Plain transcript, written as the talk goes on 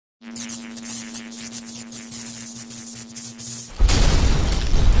Hi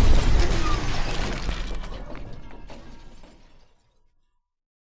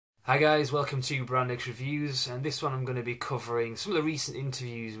guys, welcome to Brand X Reviews, and this one I'm going to be covering some of the recent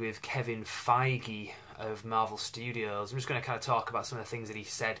interviews with Kevin Feige of Marvel Studios. I'm just going to kind of talk about some of the things that he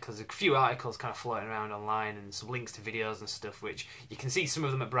said, because there's a few articles kind of floating around online and some links to videos and stuff, which you can see some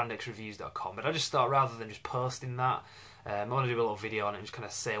of them at brandxreviews.com, but I just thought rather than just posting that, I want to do a little video on it and just kind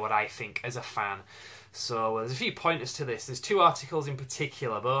of say what I think as a fan. So there's a few pointers to this. There's two articles in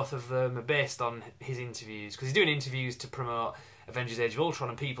particular, both of them are based on his interviews, because he's doing interviews to promote Avengers Age of Ultron,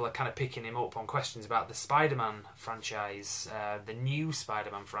 and people are kind of picking him up on questions about the Spider-Man franchise, the new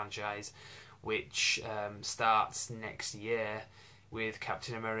Spider-Man franchise, which starts next year with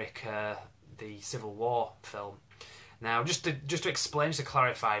Captain America, the Civil War film. Now, just to explain, just to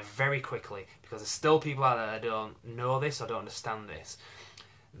clarify very quickly, because there's still people out there that don't know this or don't understand this.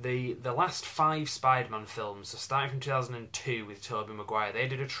 The last 5 Spider-Man films, so starting from 2002 with Tobey Maguire, they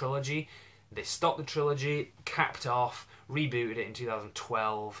did a trilogy. They stopped the trilogy, capped off, rebooted it in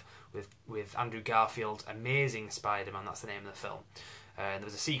 2012 with Andrew Garfield's Amazing Spider-Man, that's the name of the film. There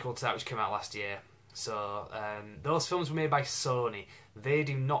was a sequel to that which came out last year. So those films were made by Sony. They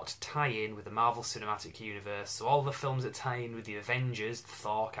do not tie in with the Marvel Cinematic Universe. So all the films that tie in with the Avengers,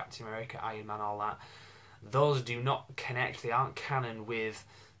 Thor, Captain America, Iron Man, all that, those do not connect. They aren't canon with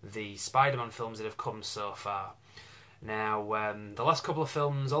the Spider-Man films that have come so far. Now, the last couple of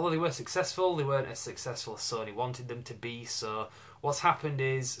films, although they were successful, they weren't as successful as Sony wanted them to be. So what's happened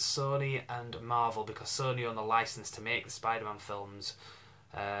is Sony and Marvel, because Sony owned the license to make the Spider-Man films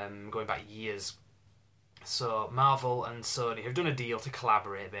going back years. So Marvel and Sony have done a deal to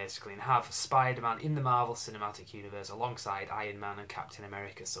collaborate, basically, and have Spider-Man in the Marvel Cinematic Universe alongside Iron Man and Captain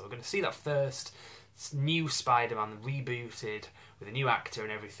America. So we're going to see that first new Spider-Man rebooted with a new actor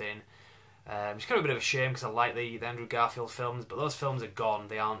and everything. It's kind of a bit of a shame, because I like the Andrew Garfield films, but those films are gone.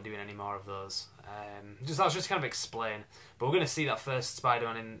 They aren't doing any more of those. That's just kind of explain. But we're going to see that first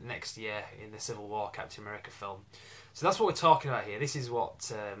Spider-Man in next year in the Civil War Captain America film. So that's what we're talking about here. This is what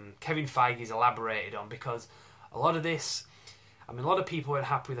Kevin Feige's elaborated on, because a lot of this, I mean, a lot of people weren't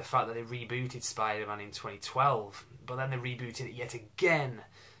happy with the fact that they rebooted Spider-Man in 2012, but then they rebooted it yet again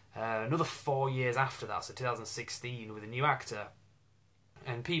another 4 years after that, so 2016, with a new actor.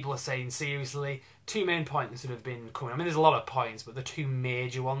 And people are saying, seriously, 2 main points that have been coming. I mean, there's a lot of points, but the 2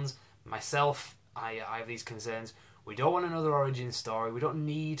 major ones, myself, I have these concerns. We don't want another origin story. We don't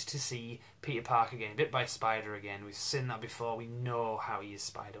need to see Peter Parker getting bit by a spider again. We've seen that before. We know how he is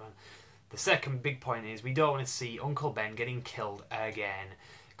Spider-Man. The second big point is we don't want to see Uncle Ben getting killed again,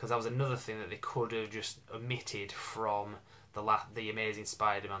 because that was another thing that they could have just omitted from the Amazing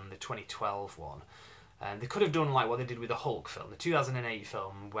Spider-Man, the 2012 one. They could have done like what they did with the Hulk film, the 2008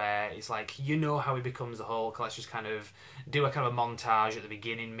 film, where it's like, you know how he becomes the Hulk, let's just kind of do a kind of a montage at the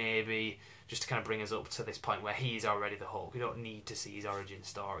beginning maybe, just to kind of bring us up to this point where he's already the Hulk. We don't need to see his origin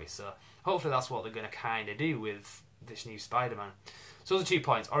story. So hopefully that's what they're going to kind of do with this new Spider-Man. So those are 2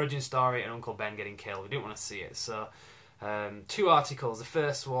 points, origin story and Uncle Ben getting killed. We didn't want to see it. So 2 articles. The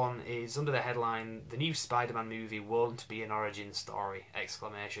first one is under the headline, "The new Spider-Man movie won't be an origin story!" !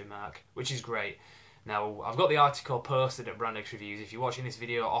 Which is great. Now, I've got the article posted at Brand X Reviews. If you're watching this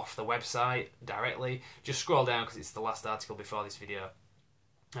video off the website directly, just scroll down, because it's the last article before this video.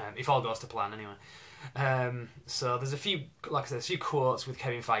 If all goes to plan, anyway. So there's a few, like I said, a few quotes with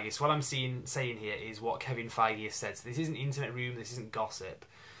Kevin Feige. So what I'm saying here is what Kevin Feige has said. So this isn't internet rumor, this isn't gossip.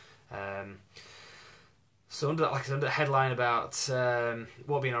 So under the headline about what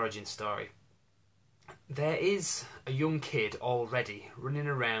will be an origin story. There is a young kid already running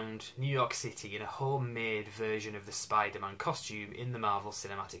around New York City in a homemade version of the Spider-Man costume in the Marvel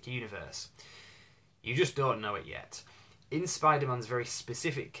Cinematic Universe. You just don't know it yet. In Spider-Man's very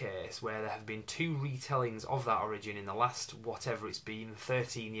specific case, where there have been 2 retellings of that origin in the last, whatever it's been,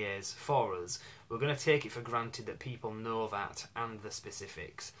 13 years for us, we're going to take it for granted that people know that and the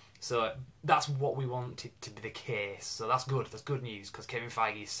specifics. So that's what we wanted to be the case. So that's good news, because Kevin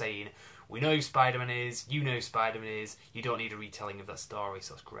Feige is saying, we know who Spider-Man is, you know who Spider-Man is, you don't need a retelling of that story,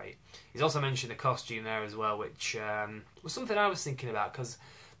 so that's great. He's also mentioned the costume there as well, which was something I was thinking about, because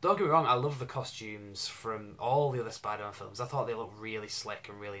don't get me wrong, I love the costumes from all the other Spider-Man films. I thought they looked really slick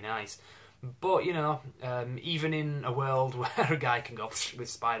and really nice. But, you know, even in a world where a guy can go with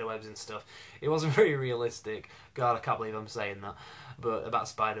spiderwebs and stuff, it wasn't very realistic. God, I can't believe I'm saying that, but about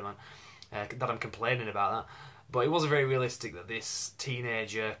Spider-Man, that I'm complaining about that. But it wasn't very realistic that this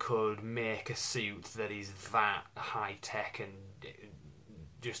teenager could make a suit that is that high-tech and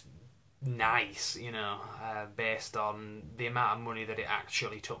just nice, you know, based on the amount of money that it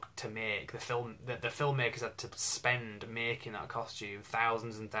actually took to make the film, that the filmmakers had to spend making that costume,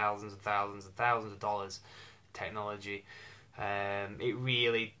 thousands and thousands and thousands and thousands of dollars, technology. It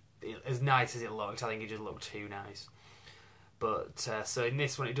really, as nice as it looked, I think it just looked too nice. But so in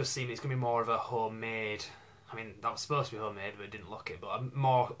this one, it does seem it's going to be more of a homemade. I mean, that was supposed to be homemade, but it didn't look it. But a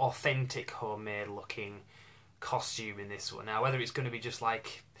more authentic homemade looking costume in this one. Now, whether it's going to be just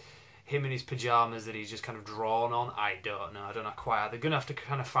like him in his pajamas that he's just kind of drawn on, I don't know. I don't know quite. They're going to have to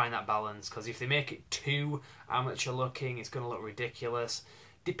kind of find that balance, because if they make it too amateur looking, it's going to look ridiculous.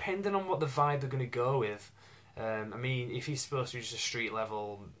 Depending on what the vibe they're going to go with. I mean, if he's supposed to be just a street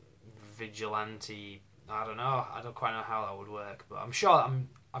level vigilante, I don't know. I don't quite know how that would work, but I'm sure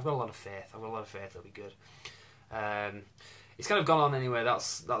I've got a lot of faith. I've got a lot of faith it'll be good. It's kind of gone on anyway.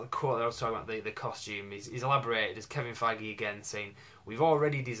 That quote that I was talking about, the costume. He's elaborated as Kevin Feige again saying, "We've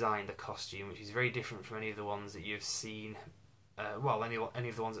already designed a costume which is very different from any of the ones that you've seen. Any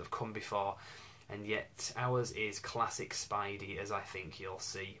of the ones that have come before, and yet ours is classic Spidey, as I think you'll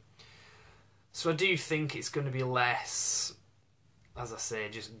see." So I do think it's going to be less, as I say,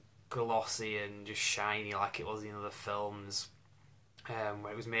 just glossy and just shiny like it was in other films,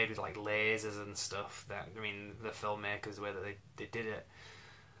 where it was made with like lasers and stuff. That, I mean, the filmmakers, the way that they did it,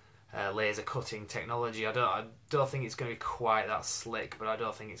 laser cutting technology. I don't think it's going to be quite that slick, but I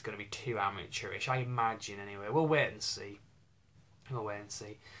don't think it's going to be too amateurish. I imagine anyway. We'll wait and see.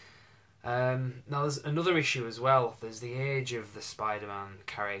 Now there's another issue as well. There's the age of the Spider-Man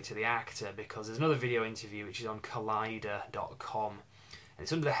character, the actor, because there's another video interview which is on Collider.com, and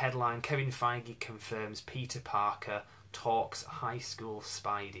it's under the headline, "Kevin Feige confirms Peter Parker talks high school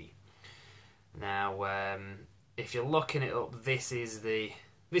Spidey." Now, if you're looking it up, this is the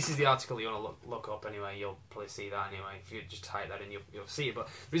article that you want to look up anyway. You'll probably see that anyway. If you just type that in, you'll see it. But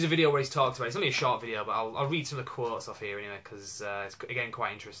there's a video where he's talked about it. It's only a short video, but I'll read some of the quotes off here anyway, because it's, again,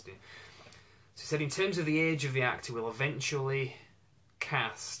 quite interesting. So he said, "In terms of the age of the actor we'll eventually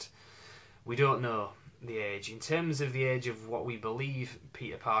cast, we don't know the age. In terms of the age of what we believe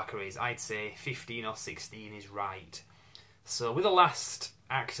Peter Parker is, I'd say 15 or 16 is right." So with the last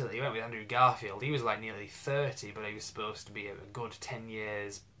actor that he went with, Andrew Garfield, he was like nearly 30, but he was supposed to be a good 10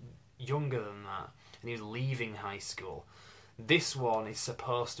 years younger than that, and he was leaving high school. This one is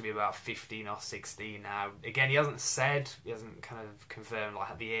supposed to be about 15 or 16 now. Again, he hasn't kind of confirmed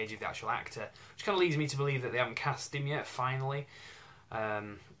like the age of the actual actor, which kind of leads me to believe that they haven't cast him yet, finally.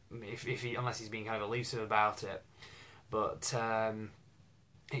 Unless he's being kind of elusive about it. But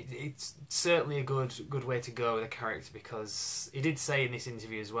it's certainly a good way to go with a character, because he did say in this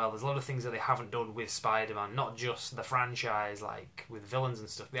interview as well, there's a lot of things that they haven't done with Spider-Man, not just the franchise, like with villains and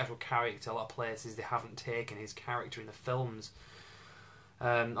stuff, the actual character. A lot of places they haven't taken his character in the films.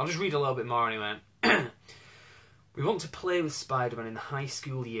 I'll just read a little bit more anyway. "We want to play with Spider-Man in the high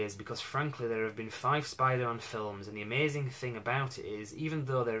school years because frankly there have been 5 Spider-Man films, and the amazing thing about it is, even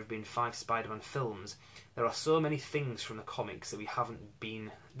though there have been 5 Spider-Man films, there are so many things from the comics that haven't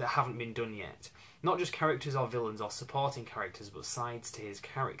been done yet. Not just characters or villains or supporting characters, but sides to his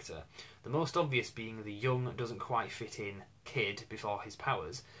character. The most obvious being the young, doesn't quite fit in kid before his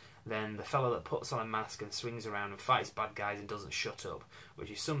powers. Then the fellow that puts on a mask and swings around and fights bad guys and doesn't shut up, which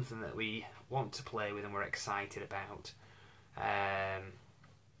is something that we want to play with and we're excited about."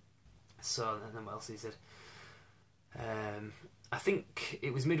 So then what else he said? "I think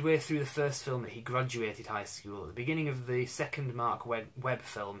it was midway through the first film that he graduated high school. At the beginning of the second Mark Webb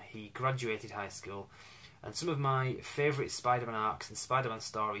film, he graduated high school. And some of my favourite Spider-Man arcs and Spider-Man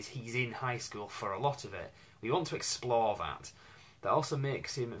stories, he's in high school for a lot of it. We want to explore that. That also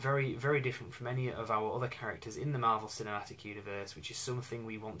makes him very, very different from any of our other characters in the Marvel Cinematic Universe, which is something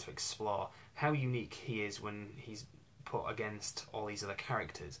we want to explore. How unique he is when he's put against all these other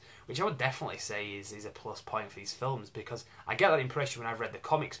characters," which I would definitely say is a plus point for these films, because I get that impression when I've read the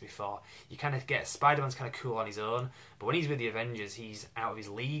comics before. You kind of get Spider-Man's kind of cool on his own, but when he's with the Avengers, he's out of his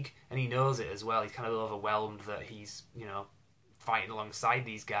league, and he knows it as well. He's kind of overwhelmed that he's, fighting alongside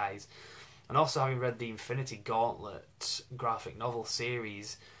these guys. And also, having read the Infinity Gauntlet graphic novel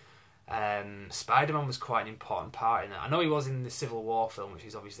series, Spider-Man was quite an important part in it. I know he was in the Civil War film, which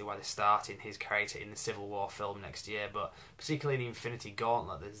is obviously why they're starting his character in the Civil War film next year, but particularly in the Infinity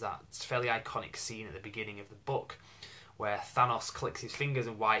Gauntlet, there's that fairly iconic scene at the beginning of the book where Thanos clicks his fingers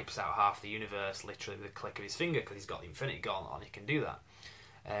and wipes out half the universe, literally with a click of his finger, because he's got the Infinity Gauntlet on, he can do that.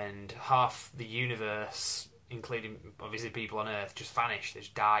 And half the universe, including obviously people on Earth, just vanish, they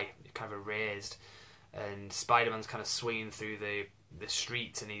just die, kind of erased. And Spider-Man's kind of swinging through the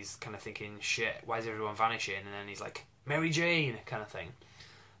streets, and he's kind of thinking, shit, why is everyone vanishing? And then he's like, Mary Jane, kind of thing.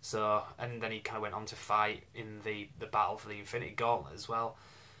 So, and then he kind of went on to fight in the battle for the Infinity Gauntlet as well.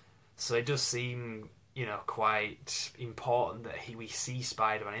 So it does seem, you know, quite important that we see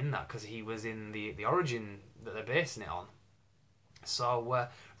Spider-Man in that, because he was in the origin that they're basing it on. So we're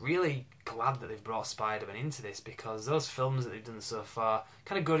really glad that they've brought Spider-Man into this, because those films that they've done so far,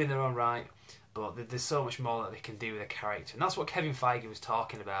 kind of good in their own right, but there's so much more that they can do with a character. And that's what Kevin Feige was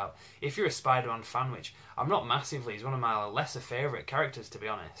talking about. If you're a Spider-Man fan, which I'm not massively, he's one of my lesser favourite characters, to be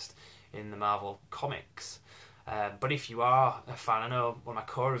honest, in the Marvel comics. But if you are a fan, I know one of my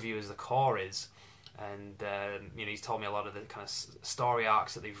co-reviewers, The Core, is, and you know, he's told me a lot of the kind of story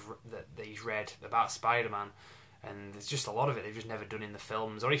arcs that he's read about Spider-Man, and there's just a lot of it they've just never done in the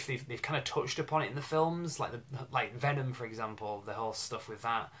films, or if they've kind of touched upon it in the films, like Venom, for example, the whole stuff with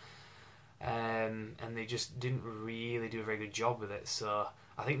that. And they just didn't really do a very good job with it. So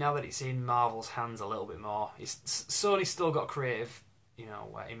I think now that it's in Marvel's hands a little bit more, Sony's still got creative, you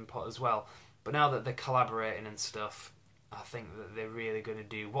know, input as well. But now that they're collaborating and stuff, I think that they're really going to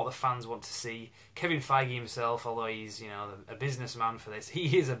do what the fans want to see. Kevin Feige himself, although he's, you know, a businessman for this,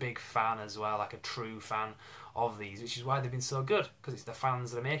 he is a big fan as well, like a true fan of these, which is why they've been so good, because it's the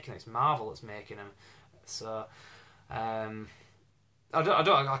fans that are making it. It's Marvel that's making them. So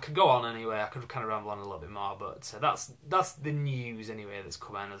I could go on anyway. I could kind of ramble on a little bit more, but that's the news anyway that's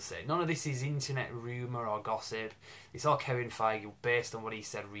come out. As I say, none of this is internet rumor or gossip. It's all Kevin Feige based on what he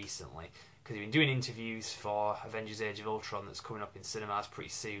said recently, because he's been doing interviews for Avengers: Age of Ultron that's coming up in cinemas pretty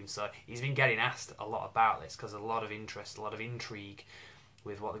soon. So he's been getting asked a lot about this, because there's a lot of interest, a lot of intrigue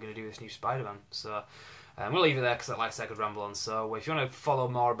with what they're going to do with this new Spider-Man. So we'll leave it there, because like I said, I could ramble on. So if you want to follow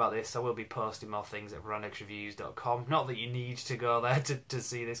more about this, I will be posting more things at brandxreviews.com. Not that you need to go there to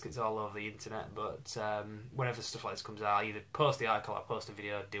see this, because it's all over the internet, but whenever stuff like this comes out, I'll either post the article or post a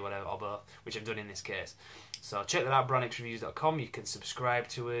video, do whatever, or both, which I've done in this case. So check that out, brandxreviews.com. You can subscribe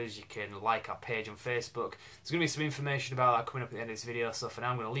to us, you can like our page on Facebook. There's going to be some information about that coming up at the end of this video, so for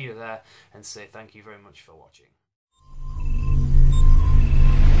now I'm going to leave it there and say thank you very much for watching.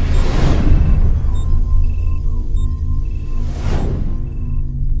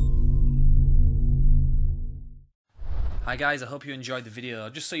 Hi guys, I hope you enjoyed the video.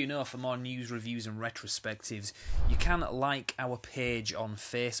 Just so you know, for more news, reviews and retrospectives, you can like our page on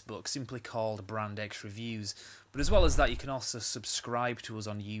Facebook, simply called Brand X Reviews. But as well as that, you can also subscribe to us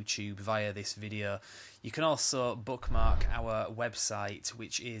on YouTube via this video. You can also bookmark our website,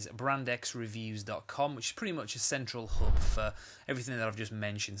 which is brandxreviews.com, which is pretty much a central hub for everything that I've just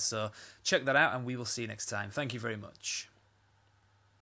mentioned. So check that out, and we will see you next time. Thank you very much.